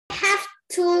have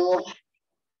to.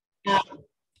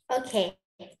 Okay.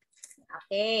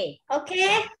 Okay.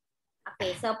 Okay.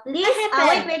 Okay, so please,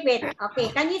 wait. Okay,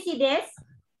 can you see this?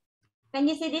 Can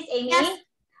you see this, Amy? Yes.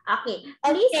 Okay,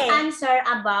 please Okay. answer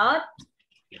about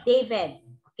David.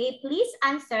 Okay, please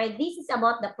answer. This is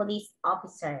about the police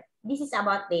officer. This is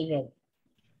about David.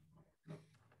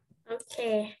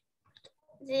 Okay.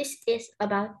 This is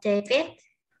about David.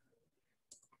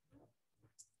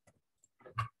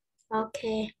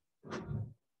 Okay.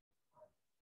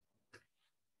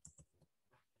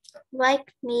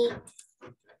 Like me.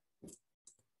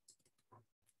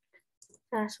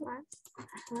 That's one.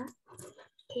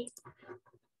 Okay.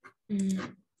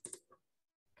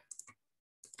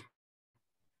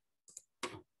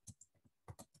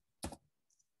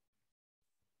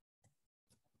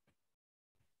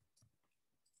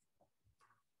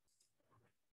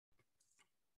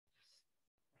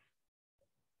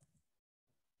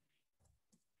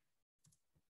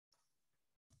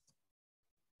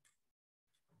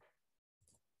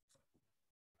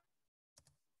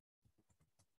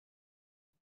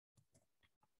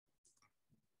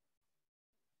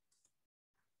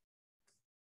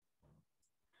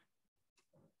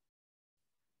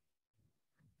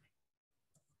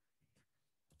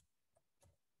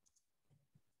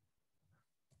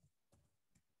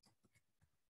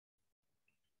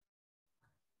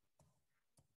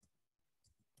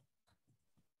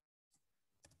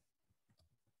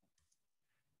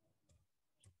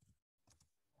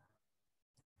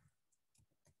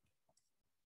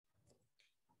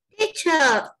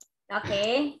 Teacher.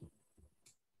 Okay.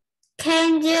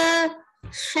 Can you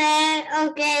share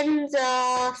again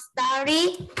the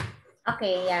story?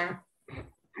 Okay, yeah.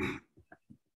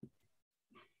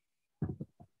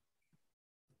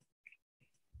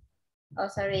 Oh,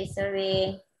 sorry.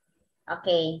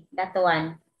 Okay, that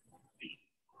one.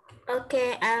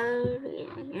 Okay,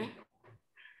 okay.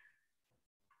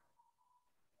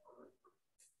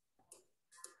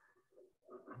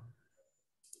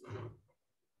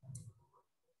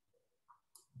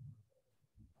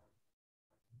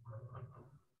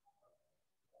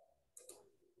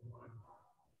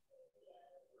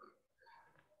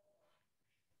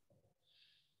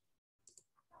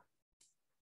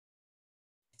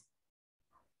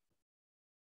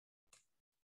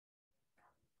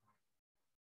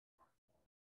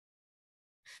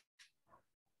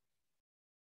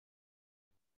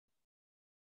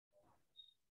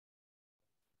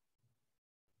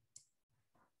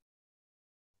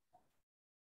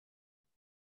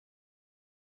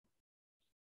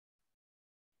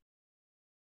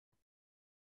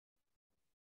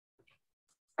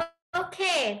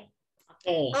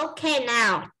 Okay. Okay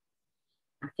now.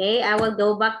 Okay, I will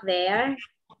go back there.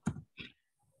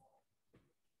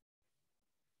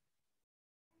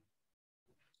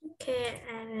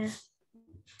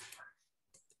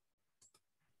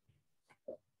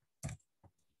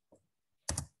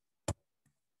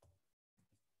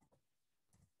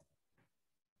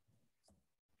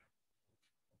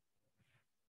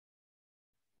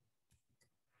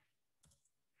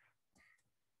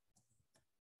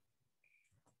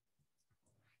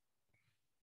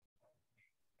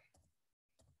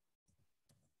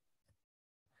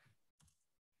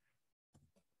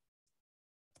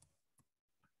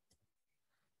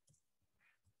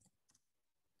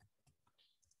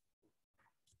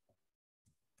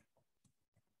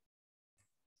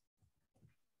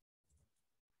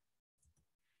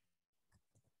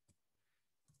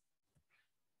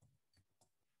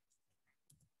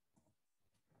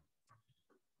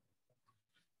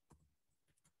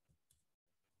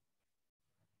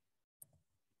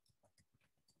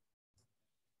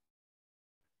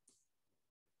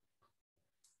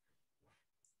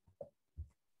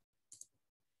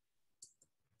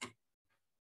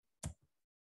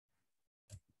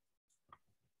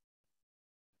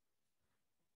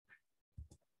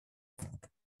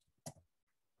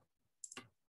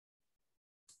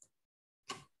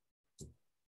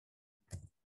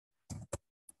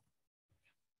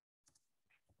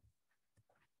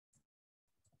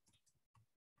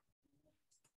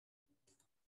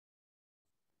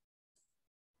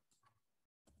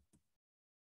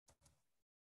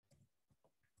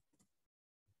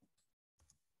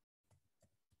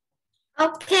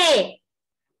 Okay,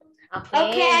 okay.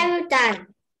 Okay, I'm done.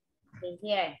 Okay,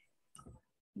 here.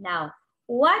 Now,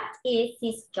 what is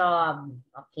his job?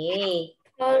 Okay.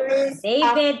 Police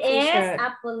David is officer. a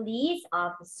police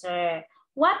officer.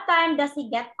 What time does he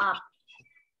get up?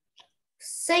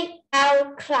 6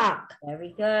 o'clock.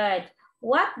 Very good.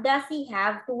 What does he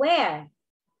have to wear?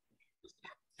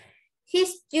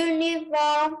 His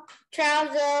uniform,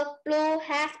 trousers, blue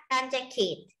hat, and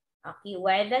jacket. Okay,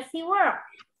 where does he work?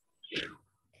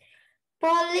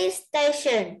 Police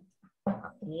station.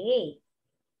 Okay.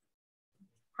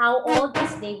 How old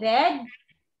is David?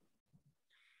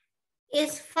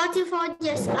 Is 44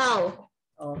 years old.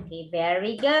 Okay,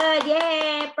 very good.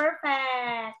 Yay,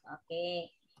 perfect. Okay,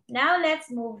 now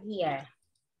let's move here.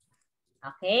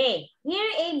 Okay,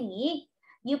 here, Amy,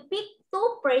 you pick two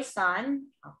person.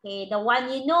 Okay, the one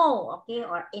you know. Okay,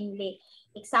 or in the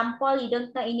example, you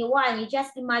don't know anyone. You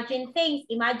just imagine things.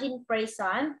 Imagine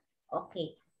person.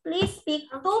 Okay, please pick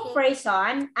two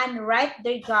person and write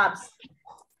their jobs.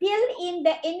 Fill in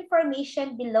the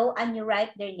information below and you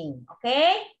write their name.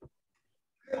 Okay?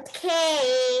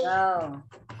 Okay. So,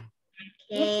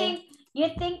 Okay. you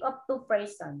think of two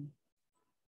person.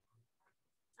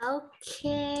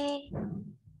 Okay.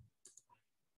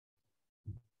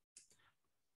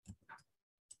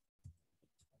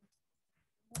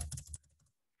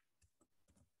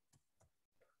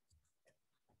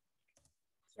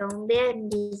 Không biết anh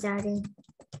đi ra đi.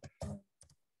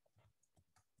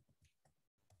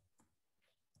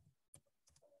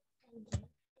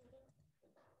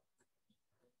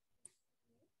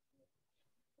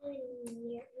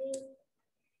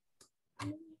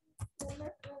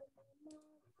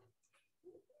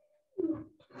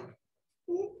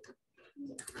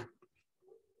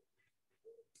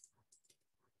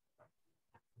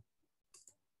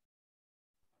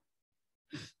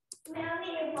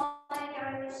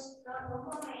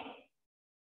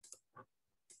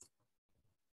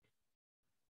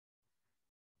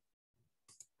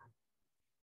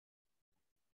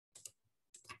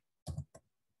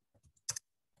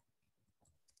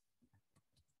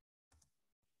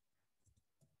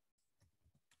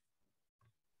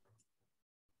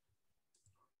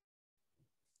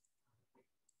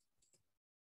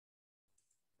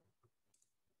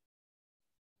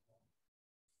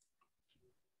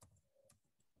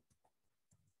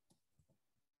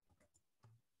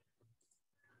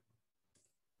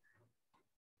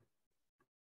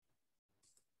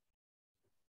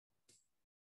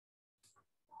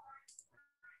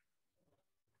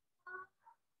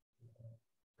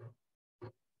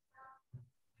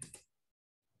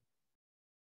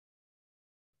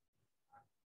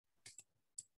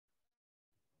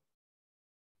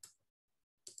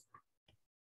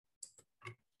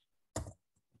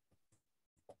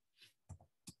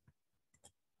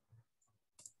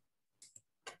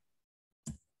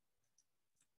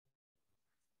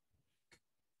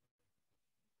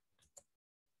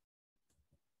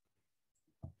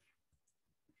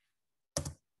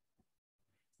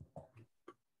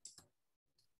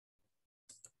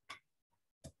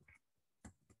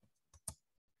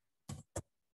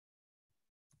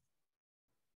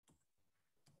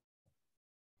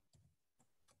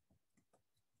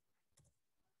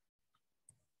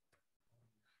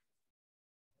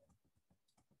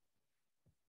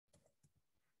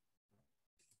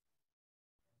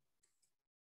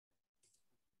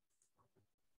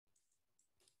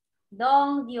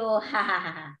 Dong Dio.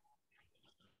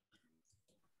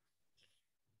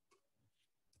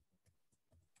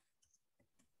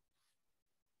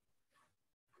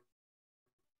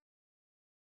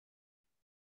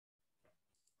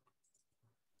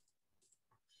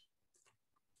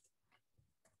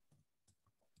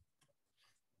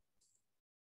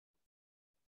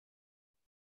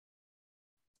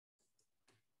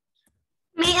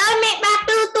 Mẹ ơi, mẹ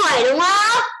 34 tuổi đúng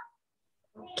không?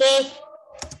 Ok.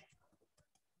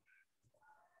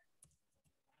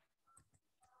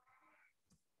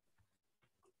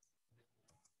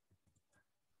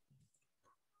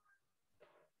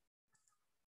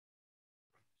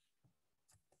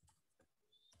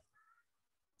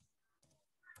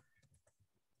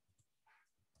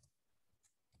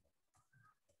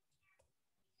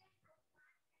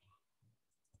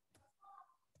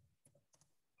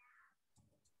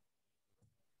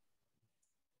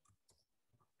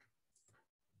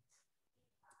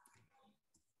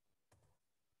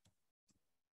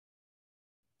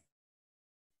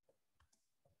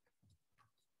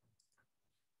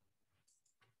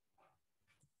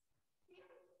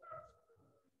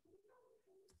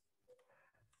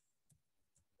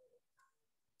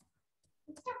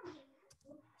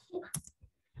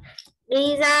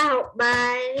 Đi ra học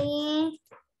bài đi.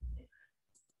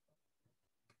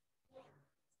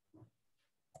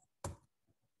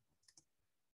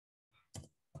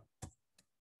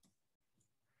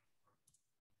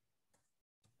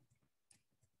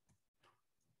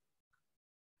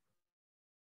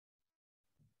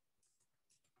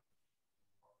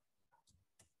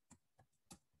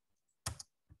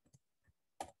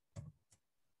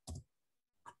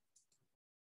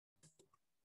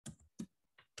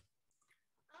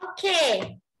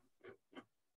 Okay.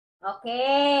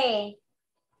 Okay.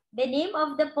 The name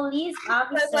of the police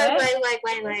officer.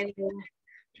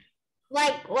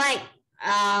 Wait.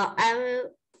 I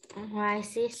will. Why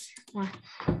is this?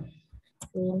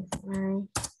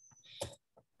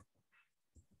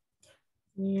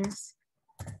 Yes.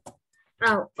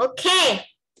 Oh, okay.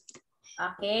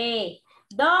 Okay.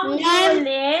 Dong Name.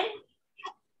 Yulin,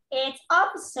 it's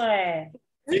officer.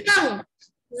 Dương.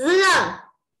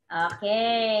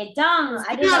 Okay. Dong,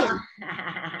 I don't know.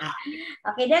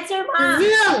 Okay, that's your mom.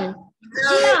 Dương.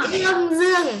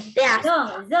 Yes.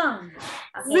 Zung.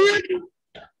 Okay.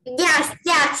 Yes,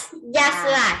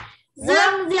 right.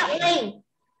 Dương Diệu Linh.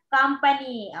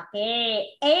 Company.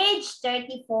 Okay. Age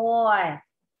 34.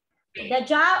 The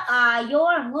job,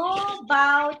 your Ngo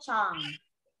Bao Chong.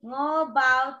 Ngo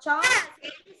Bao Chong.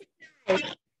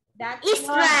 That's It's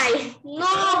your right.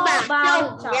 Ngo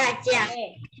Bao Chong. Yes.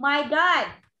 Okay. My God.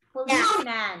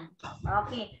 Policeman.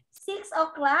 Okay. 6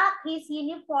 o'clock, his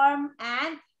uniform,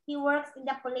 and he works in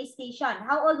the police station.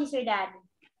 How old is your dad?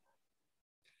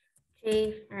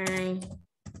 3.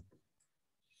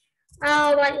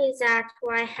 Oh, what is that?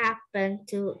 What happened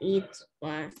to each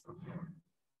one?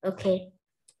 Okay.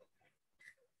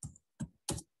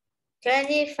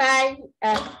 25.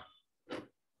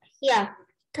 Here.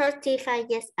 35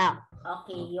 years old.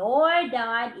 Okay, your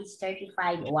dad is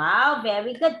 35. Wow,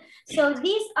 very good. So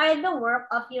these are the work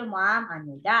of your mom and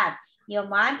your dad. Your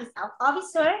mom is an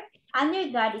officer and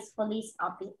your dad is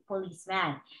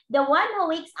policeman. The one who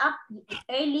wakes up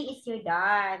early is your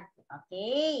dad.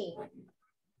 Okay.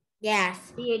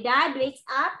 Yes. So your dad wakes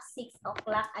up 6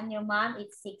 o'clock and your mom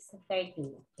is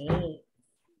 6:30. Okay.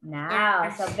 Now,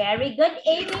 Yes. so very good,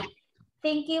 Amy.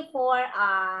 Thank you for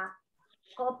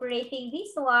cooperating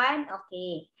this one.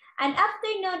 Okay. An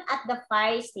afternoon at the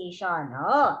fire station.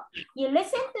 Oh, you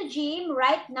listen to Jim,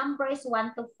 write numbers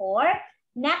 1 to 4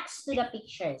 next to the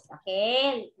pictures.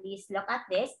 Okay, please look at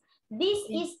this. This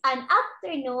is an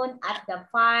afternoon at the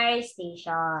fire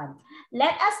station.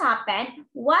 Let us happen.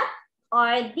 What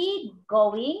are they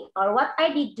going or what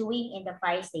are they doing in the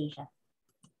fire station?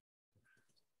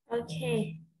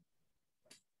 Okay.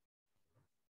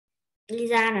 Đi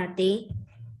ra nào tí.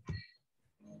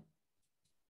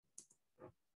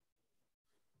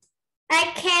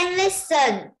 I can't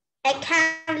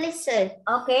listen.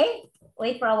 Okay,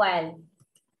 wait for a while.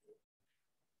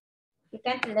 You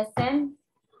can't listen?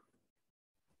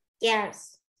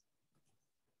 Yes.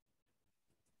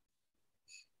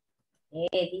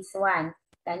 Okay, this one.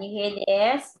 Can you hear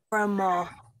this? Grandma.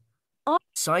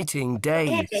 Exciting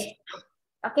days.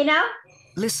 Okay now?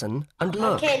 Listen and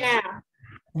look. Okay now.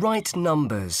 Write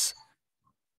numbers.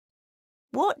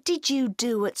 What did you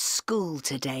do at school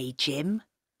today, Jim?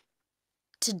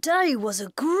 Today was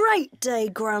a great day,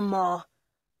 Grandma.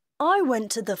 I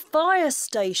went to the fire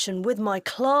station with my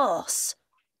class.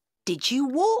 Did you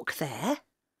walk there?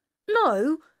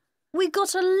 No, we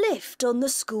got a lift on the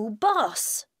school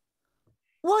bus.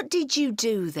 What did you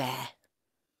do there?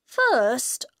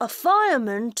 First, a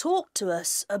fireman talked to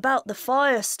us about the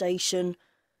fire station.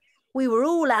 We were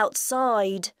all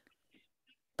outside.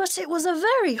 But it was a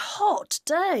very hot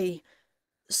day,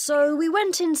 so we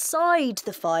went inside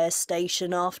the fire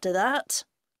station after that.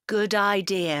 Good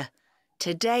idea.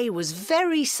 Today was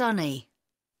very sunny.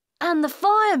 And the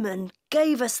firemen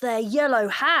gave us their yellow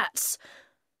hats.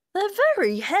 They're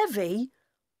very heavy.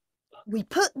 We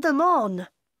put them on.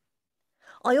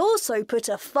 I also put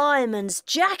a fireman's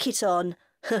jacket on,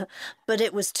 but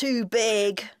it was too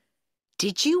big.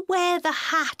 Did you wear the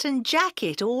hat and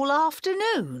jacket all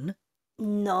afternoon?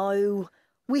 No,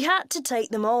 we had to take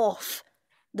them off.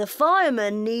 The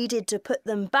firemen needed to put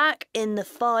them back in the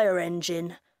fire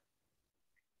engine.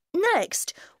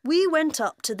 Next, we went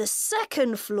up to the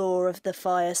second floor of the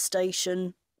fire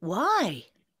station. Why?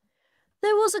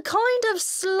 There was a kind of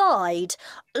slide,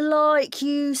 like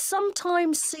you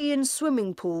sometimes see in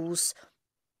swimming pools.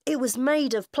 It was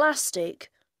made of plastic.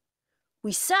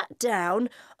 We sat down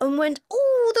and went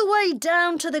all the way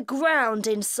down to the ground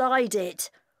inside it.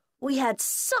 We had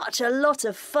such a lot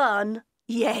of fun.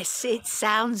 Yes, it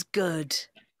sounds good.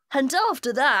 And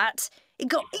after that, it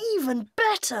got even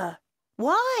better.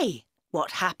 Why?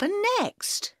 What happened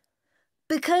next?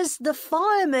 Because the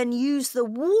firemen used the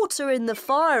water in the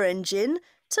fire engine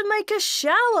to make a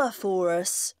shower for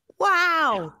us.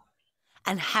 Wow!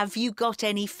 And have you got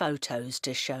any photos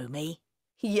to show me?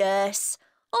 Yes,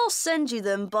 I'll send you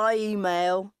them by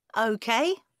email.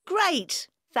 OK, great.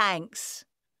 Thanks.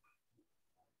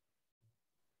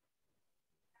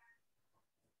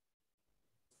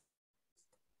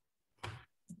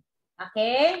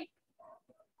 Okay.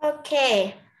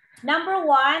 Okay. Number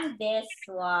 1, this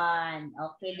one.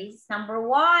 Okay, this is number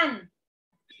 1.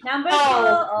 Number 2,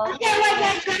 okay.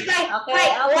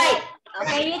 Wait.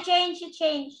 Okay, you change.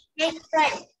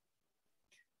 Right.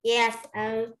 Yes,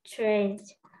 I'll change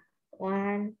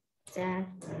 1, 2.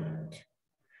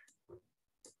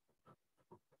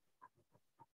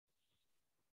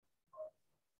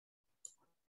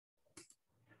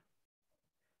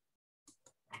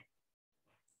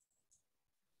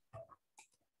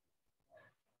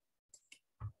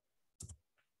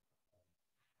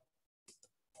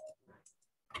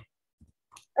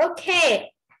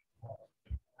 Okay.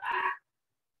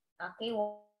 Okay.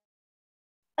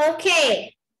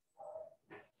 Okay.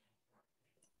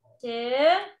 2.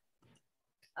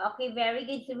 Okay, very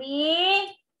good.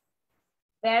 3.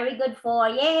 Very good. 4.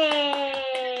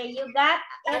 Yay! You got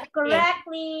it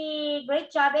correctly. Great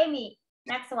job, Amy.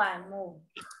 Next one, move.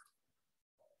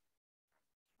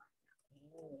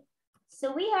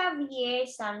 So we have here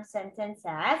some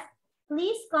sentences.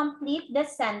 Please complete the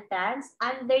sentence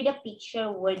under the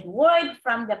picture word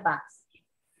from the box.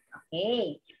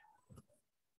 Okay.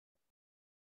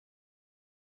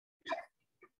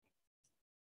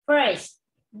 First,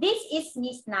 this is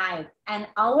Miss Knight and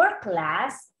our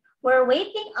class were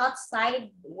waiting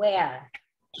outside where?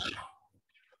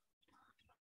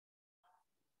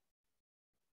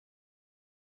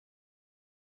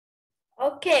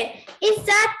 Okay. Is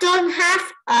that don't have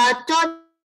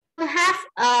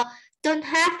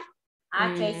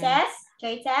Choices?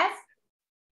 Choices?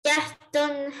 just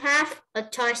don't have a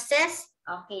choices?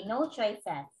 Okay, no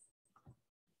choices.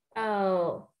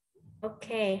 Oh,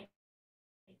 okay.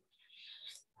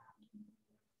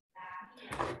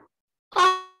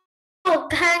 Oh,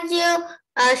 can you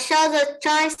show the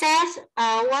choices?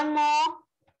 One more.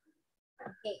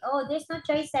 Okay. Oh, there's no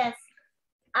choices.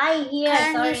 I hear.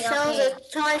 Can Sorry. you show Okay. the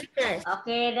choices?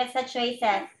 Okay, that's the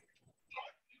choices.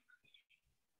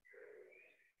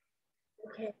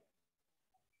 Okay.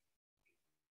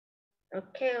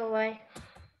 Okay, wait.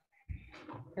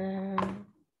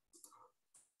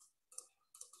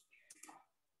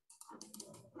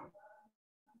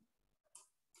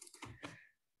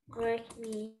 Let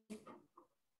me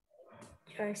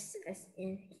choices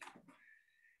in.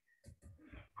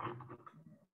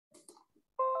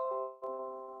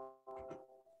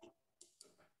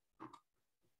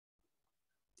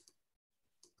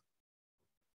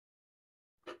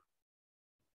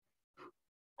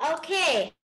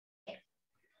 Okay.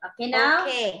 Okay now?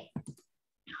 Okay.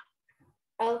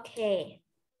 Okay.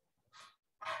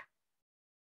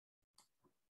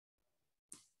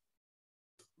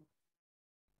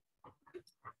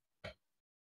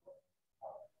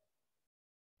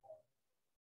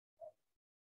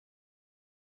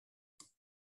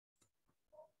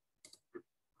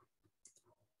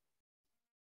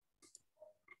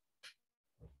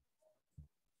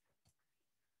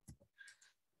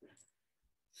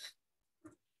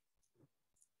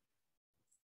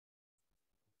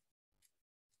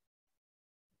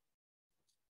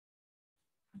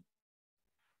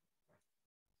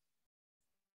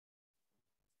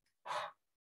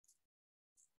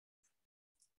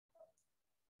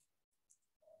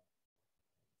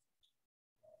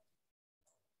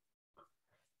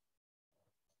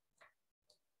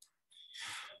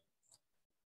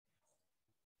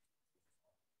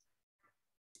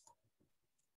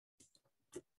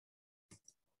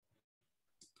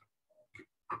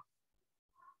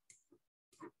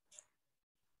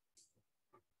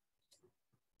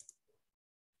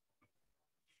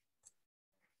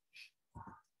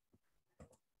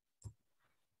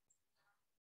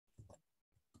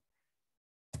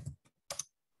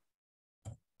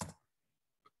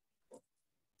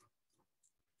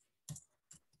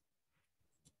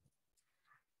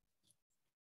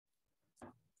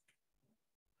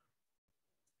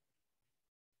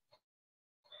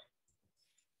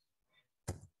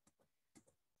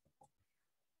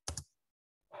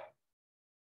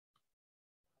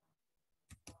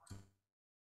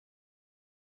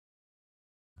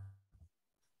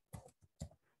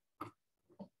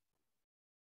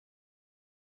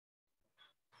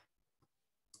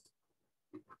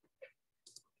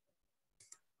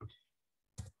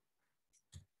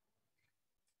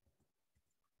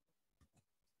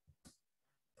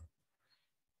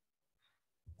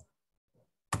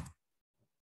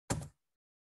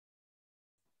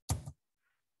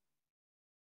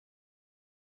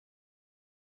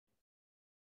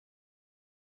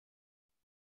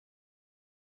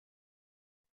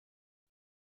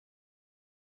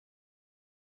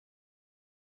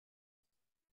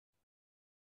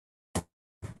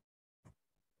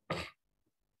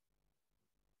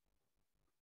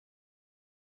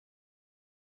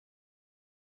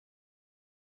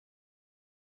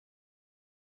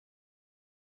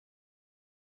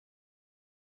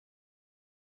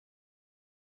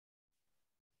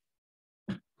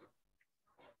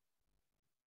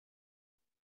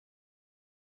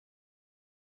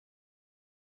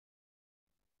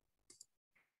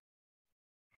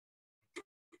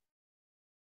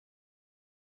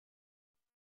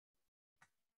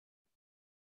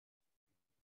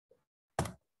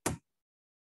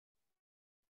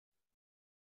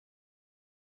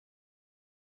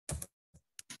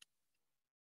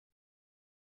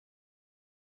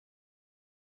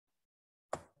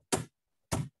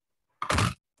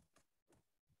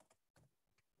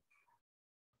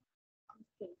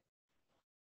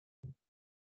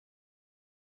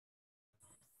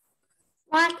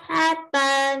 What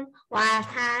happened? What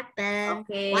happened?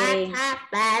 Okay. What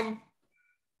happened?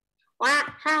 What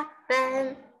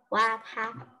happened? What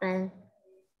happened?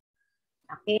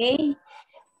 Okay.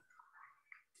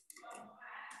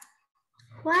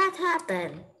 What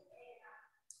happened?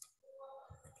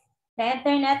 The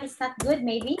internet is not good,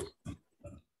 maybe.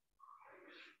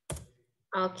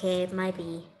 Okay,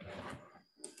 maybe.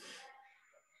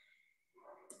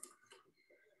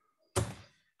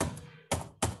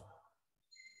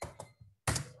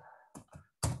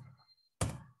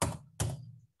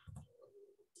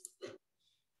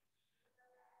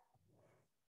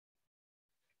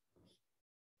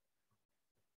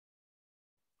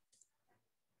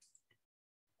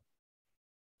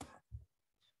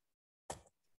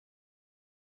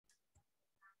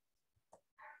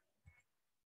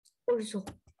 Also.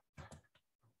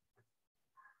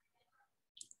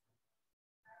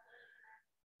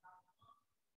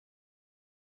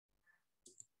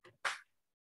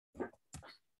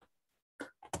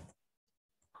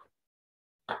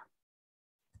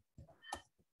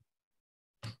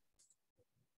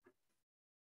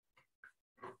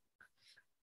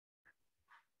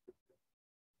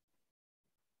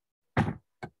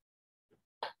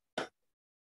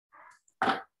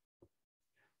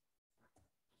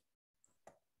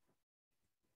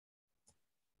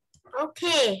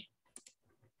 Okay.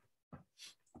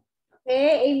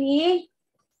 Okay, Amy.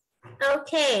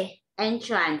 Okay.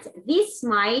 Entrance. This is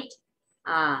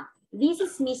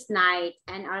Miss Knight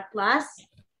and our class.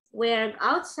 We're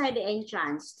outside the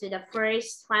entrance to the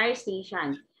first fire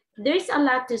station. There's a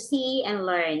lot to see and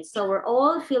learn, so we're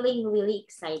all feeling really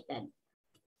excited.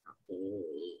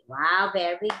 Okay. Wow,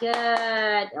 very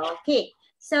good. Okay.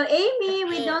 So Amy,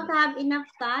 we don't have enough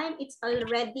time. It's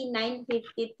already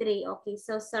 9:53. Okay,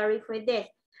 so sorry for this.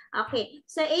 Okay,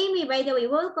 so Amy, by the way,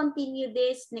 we'll continue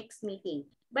this next meeting.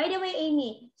 By the way,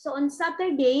 Amy, so on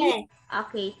Saturday,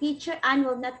 okay, Teacher Ann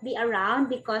will not be around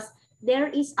because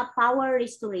there is a power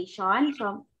restoration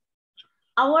from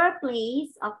our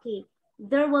place. Okay,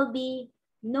 there will be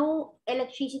no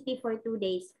electricity for 2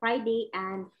 days, Friday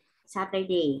and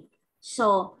Saturday.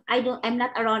 So I'm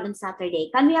not around on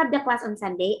Saturday. Can we have the class on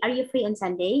Sunday? Are you free on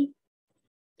Sunday?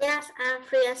 Yes, I'm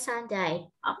free on Sunday.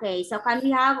 Okay, so can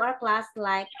we have our class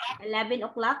like 11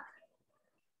 o'clock?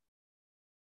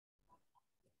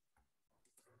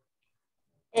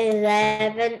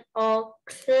 11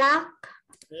 o'clock.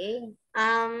 Okay.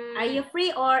 Are you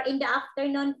free or in the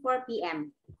afternoon 4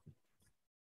 p.m.?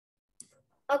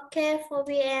 Okay, 4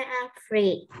 p.m. I'm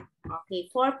free. Okay,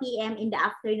 4 p.m. in the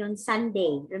afternoon,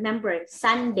 Sunday. Remember,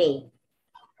 Sunday.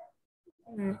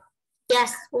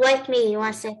 Yes, wait me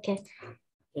 1 second.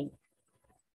 Okay.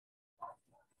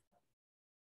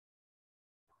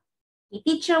 The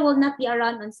teacher will not be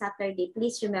around on Saturday.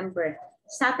 Please remember,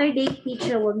 Saturday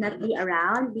teacher will not be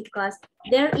around because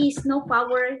there is no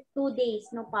power, 2 days,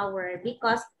 no power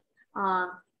because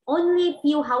only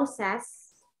few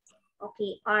houses,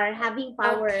 okay, are having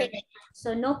power. Okay.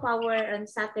 So no power on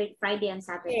Saturday, Friday and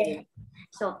Saturday.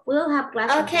 So we'll have class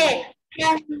on Sunday.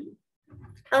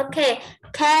 Okay,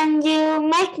 can you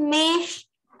make me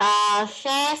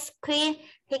share screen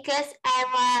because I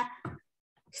will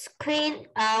screen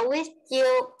with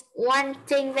you one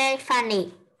thing very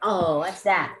funny. Oh, what's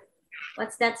that?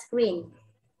 What's that screen?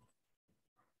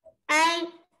 I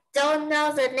don't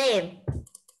know the name.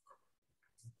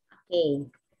 Okay.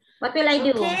 What will I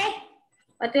do? Okay.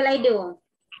 What will I do?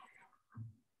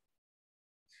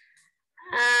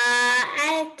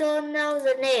 I don't know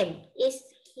the name. It's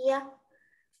here.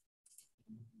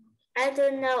 I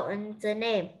don't know the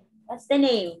name. What's the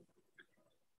name?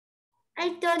 I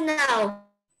don't know.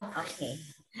 Okay.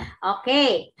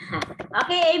 Okay.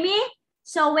 Okay, Amy.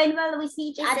 So when will we see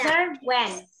each other?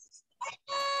 When?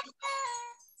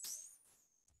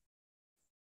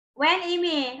 When,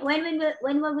 Amy?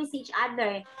 When will we see each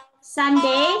other?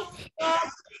 Sunday?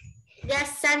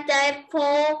 Yes, Sunday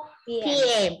 4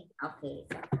 p.m. Okay.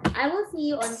 I will see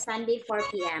you on Sunday 4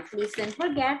 p.m. Please don't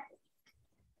forget.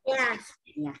 Yes.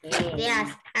 Okay.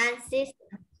 Yes. And this,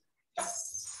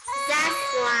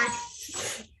 that's why.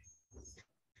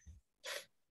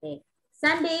 Okay.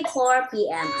 Sunday 4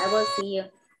 p.m. I will see you.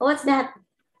 What's that?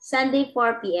 Sunday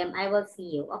 4 p.m. I will see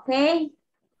you. Okay?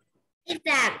 Is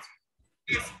that?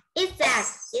 Is that?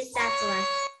 Is that one?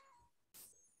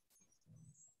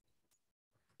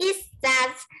 Is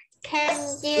that? Can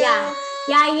you? Yeah.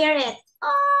 Yeah, I hear it.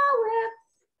 Oh,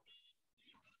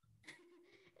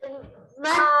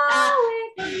 but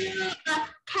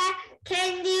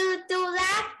can you do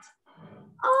that?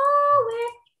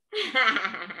 oh,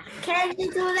 Can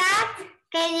you do that?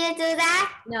 Can you do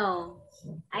that? No,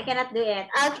 I cannot do it.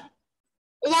 Okay.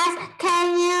 Yes,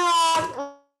 can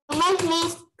you make me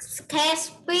skate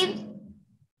screen?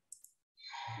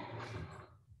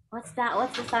 What's that?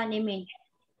 What's the sound you mean?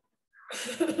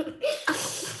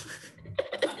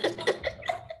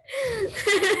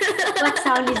 What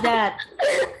sound is that?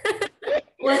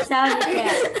 What sound is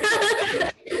that?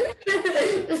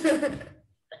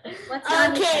 What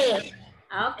sound is that?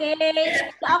 Okay.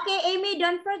 Okay, Amy,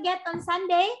 don't forget on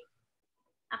Sunday.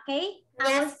 Okay? I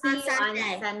will Yes, see on you on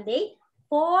Sunday. Sunday,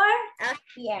 4 Okay.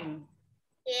 p.m.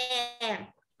 Yeah.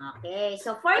 Okay,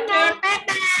 so for Okay, now,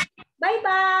 bye-bye.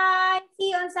 bye-bye. See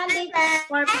you on Sunday, Bye-bye.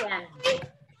 4 p.m.